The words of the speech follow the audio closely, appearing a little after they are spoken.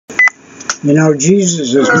You know,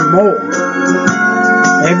 Jesus is more,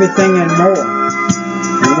 everything and more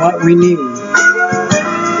than what we need.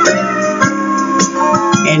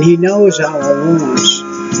 And He knows our wounds.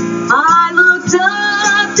 I looked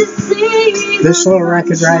up to see this little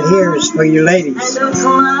record right here is for you ladies. And a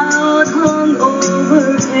cloud hung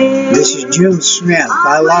overhead. This is June Smith.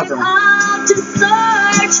 I love her. I went out to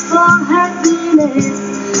search for happiness,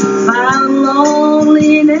 found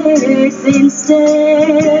loneliness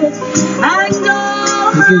instead. And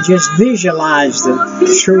you can just visualize the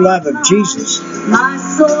true love of Jesus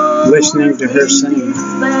listening to her sing.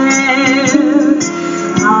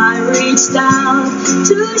 I reached out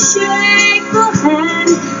to shake the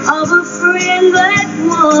hand of a friend that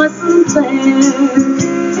wasn't there.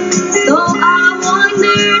 So I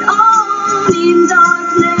wandered on in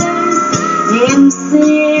darkness, in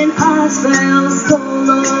sin I fell so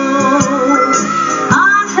low.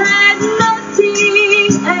 I had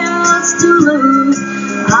nothing else to lose,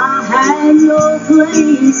 I had no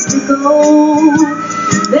place to go.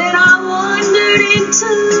 Then I wandered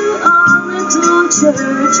into a little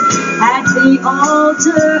church. At the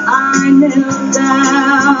altar I knelt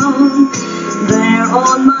down. There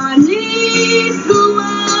on my knees the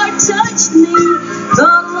Lord touched me. The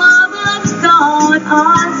love of God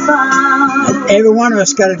I found. Every one of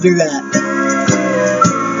us got to do that.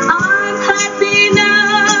 I'm happy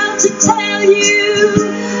now to tell you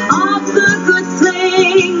of the good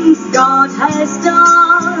things God has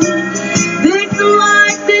done. This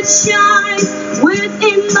light that shines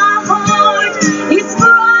within my heart, it's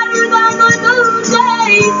brighter than the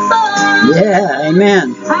noonday sun. Yeah, amen.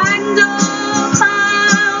 And oh,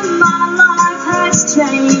 how my life has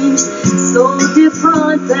changed, so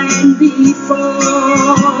different than before.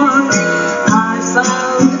 I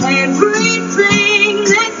found everything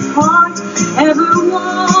this heart ever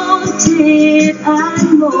wanted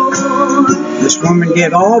and more. This woman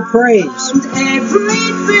gave all praise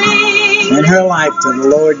in her life to the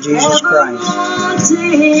Lord Jesus Christ.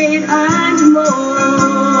 And more.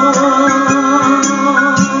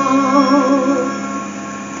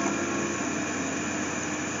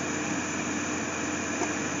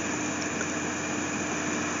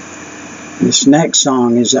 This next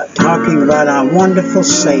song is talking about our wonderful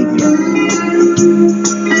Savior.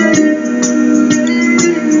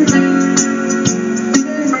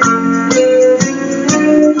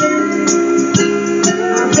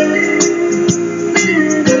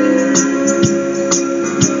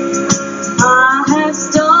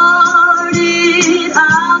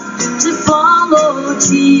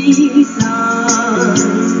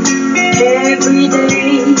 Every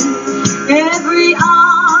day, every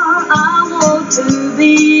hour, I want to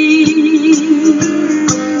be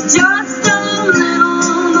just a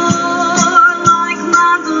little more like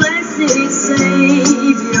my blessed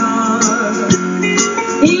Savior.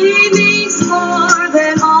 He means more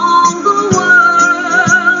than all the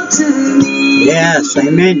world to me. Yes,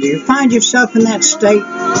 amen. Do you find yourself in that state?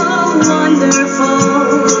 Oh, wonderful,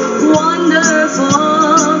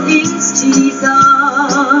 wonderful is Jesus.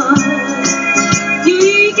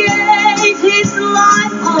 He gave His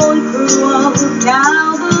life on cruel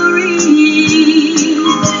Calvary,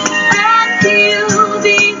 and He'll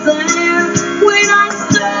be there when I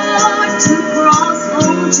start to cross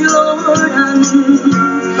old Jordan.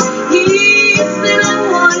 He's been a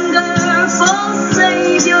wonderful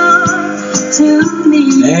Savior to me.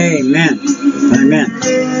 Amen. Amen.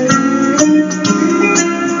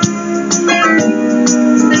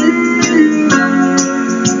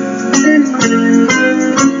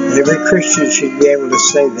 Every Christian should be able to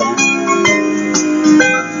say that.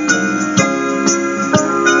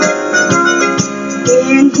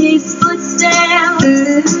 In His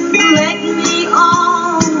footsteps, let me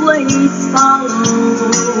always follow.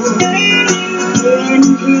 In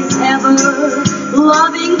His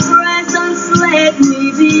ever-loving presence, let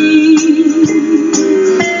me be.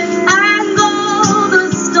 And though the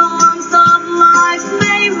storms of life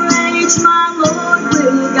may rage, my Lord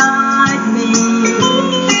will guide me.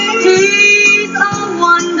 He's a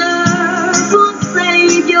wonderful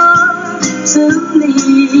Savior to me.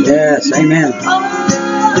 Yes, amen.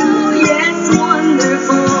 Oh, yes,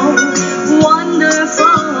 wonderful,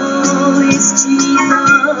 wonderful is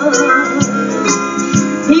Jesus.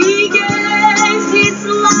 He gave His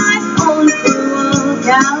life on cruel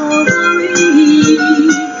Calvary,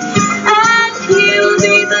 and He'll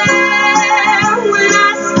be there when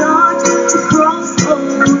I start to cross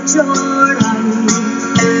old Jordan.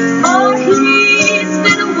 Oh, He's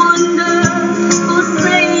been a wonderful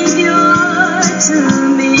Savior to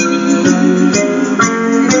me.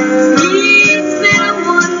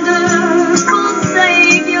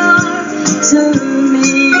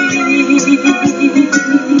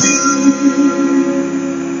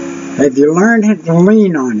 Have you learned to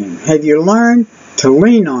lean on Him? Have you learned to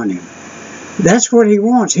lean on Him? That's what He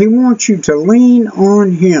wants. He wants you to lean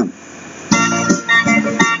on Him.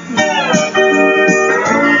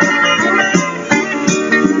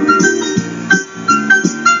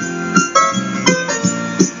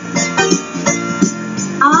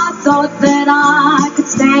 I thought that I could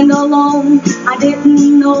stand alone. I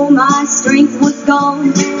didn't know my strength was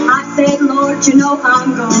gone. I said, Lord, you know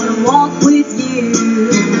I'm gonna walk with you.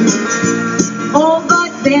 Oh,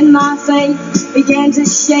 but then my faith began to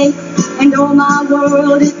shake, and oh, my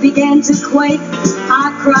world, it began to quake.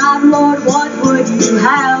 I cried, Lord, what would you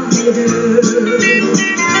have me do?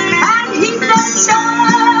 And He said,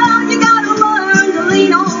 child, you gotta learn to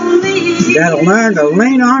lean on me. You gotta learn to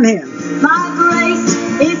lean on Him. My grace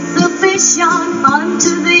is sufficient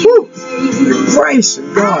unto thee. Woo. The grace of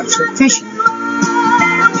God is sufficient.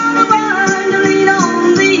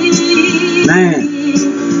 Man.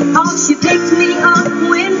 Cause you picked me up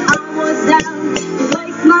when I was down. You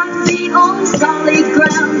placed my feet on solid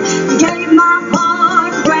ground. You gave my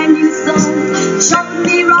heart a brand new song. Showed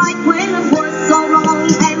me right when it was so wrong.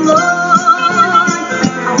 And Lord,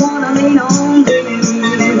 I wanna lean on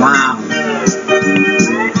thee. Wow.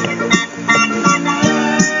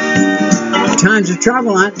 Times of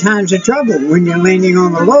trouble aren't times of trouble when you're leaning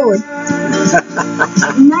on the Lord.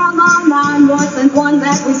 Now my mind wasn't one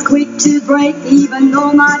that was quick to break, even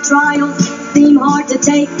though my trials seem hard to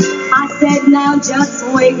take. I said, now just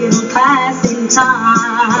wait, it'll pass in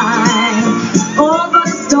time. Oh, but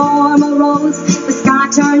a storm arose, the sky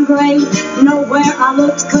turned gray. Nowhere I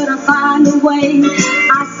looked could I find a way.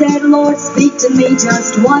 I said, Lord, speak to me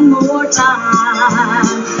just one more time.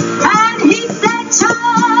 And He said,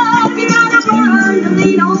 child, you gotta learn to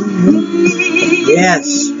lean on me.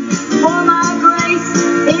 Yes. For my grace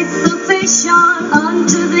is sufficient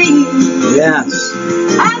unto thee. Yes.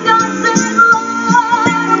 And I said, Lord,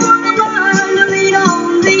 I wanna learn to lean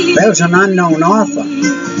on thee. That was an unknown author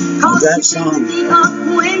of that song. You picked me up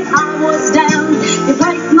when I was down. You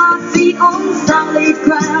placed my feet on solid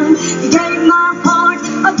ground. You gave my heart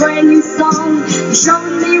a brand new song. You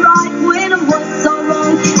showed me right when it was so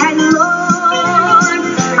wrong. And Lord,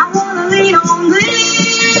 I wanna lean on thee.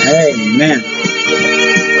 Amen.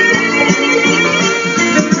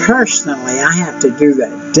 Personally, I have to do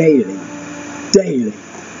that daily.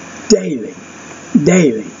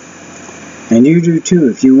 And you do too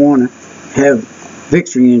if you want to have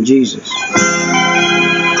victory in Jesus.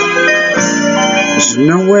 There's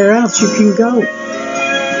nowhere else you can go.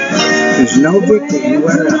 There's no victory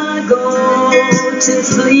anywhere else. Where could I go to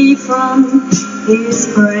flee from His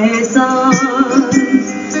presence?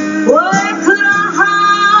 Where could I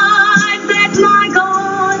hide that my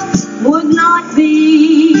God would not be?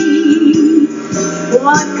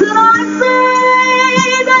 What could I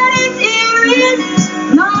say that His ear is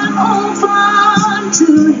not open to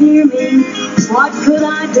hear me? What could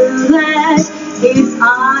I do that His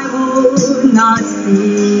eye would not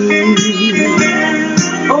see?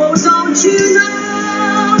 Oh, don't you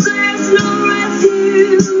know there's no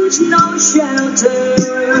refuge, no shelter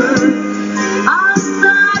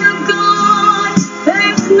outside of God?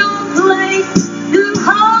 There's no place to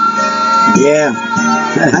hide. Yeah.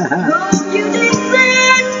 Though you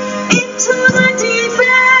descend into the deep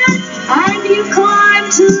end and you climb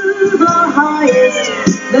to the highest,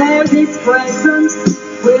 there His presence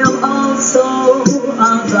will also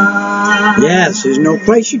abide. Yes, there's no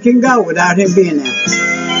place you can go without Him being there.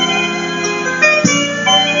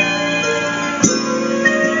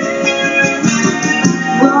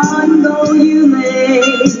 Run though you may,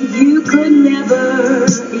 you could never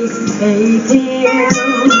escape Him.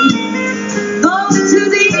 Go to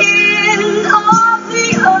the end of the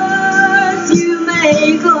earth you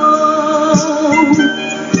may go.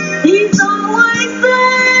 He's always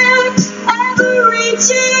there, ever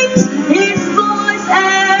reaching, His voice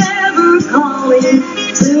ever calling,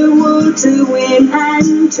 to wound, to win,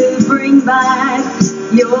 and to bring back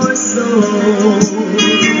your soul.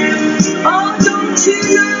 Oh, don't you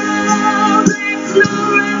know there's no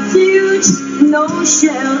refuge, no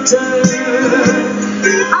shelter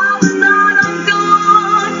outside of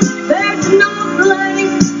God? There's no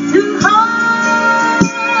place to hide.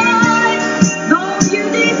 Though you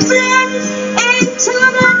descend into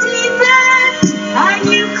the deep end and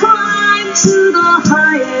you climb to the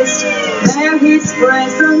highest, there His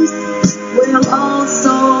presence will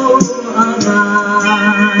also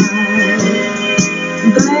abide.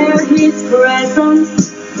 There His presence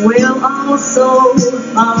will also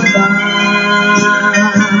abide.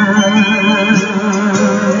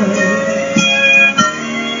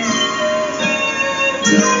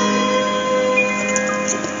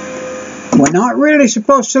 not really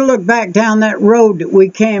supposed to look back down that road that we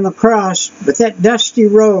came across, but that dusty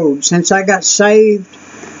road, since I got saved,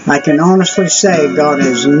 I can honestly say God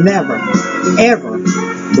has never, ever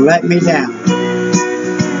let me down.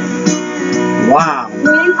 Wow.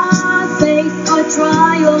 When I face a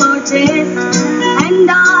trial or test, and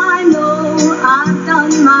I know I've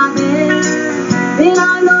done my best, then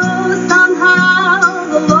I know somehow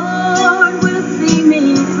the Lord will see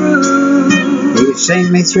me through. He's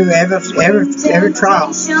seen me through every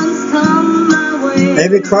trial, Come my way,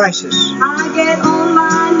 every crisis. I get on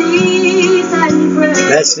my knees and pray.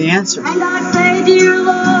 That's the answer. And I say, dear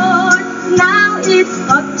Lord, now it's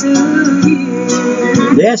up to you.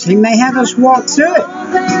 Yes, He may have us walk through it.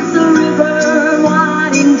 Oh, there's a river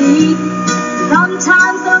wide and deep,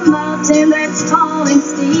 sometimes a mountain that's tall and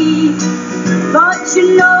steep. But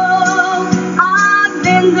you know, I've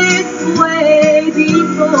been this way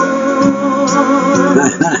before.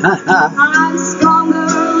 I'm stronger,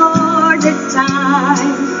 Lord, this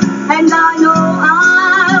time, and I know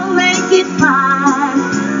I'll make it fine.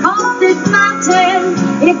 Cause this mountain,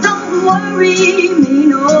 it don't worry me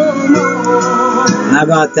no more. How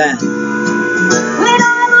about that? When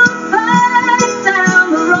I look back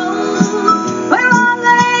down the road where I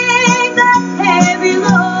laid that heavy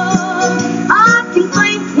load, I can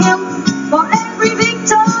thank Him for every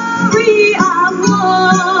victory I've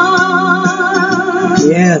won.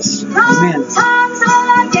 Yes. Amen. Sometimes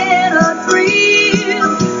I get a thrill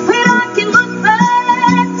when I can look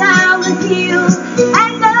back down the hill,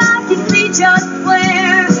 and I can see just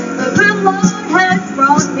where the good Lord has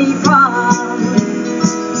brought me from.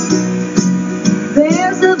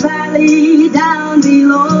 There's a valley down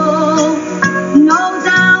below, no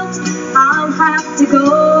doubt I'll have to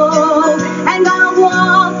go, and I'll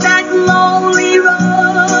walk that lonely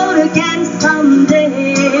road again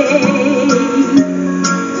someday.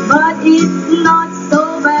 But it's not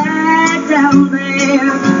so bad down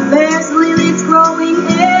there, there's lilies growing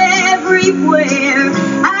everywhere,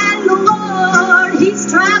 and the Lord,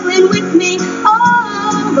 He's traveling with me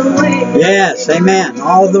all the way. Yes, amen.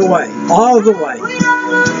 All the way. All the way. When I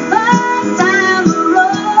look back down the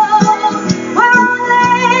road where I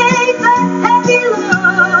laid that heavy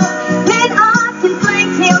load, then I can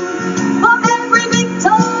thank Him for every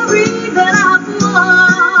victory that I've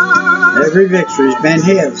won. Every victory's been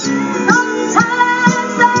His. Sometimes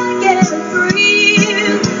I get a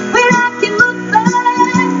thrill when I can look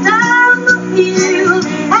back down the hill,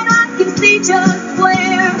 and I can see just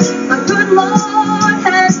where the good Lord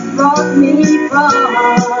has brought me from.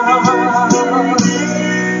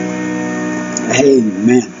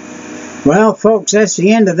 Amen. Well, folks, that's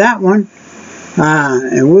the end of that one.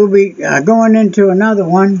 And we'll be going into another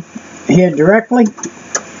one here directly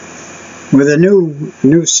with a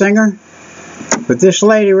new singer. But this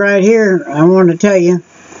lady right here, I want to tell you,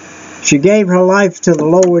 she gave her life to the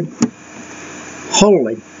Lord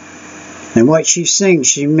wholly. And what she sings,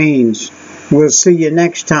 she means. We'll see you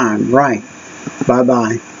next time. Right.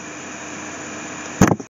 Bye-bye.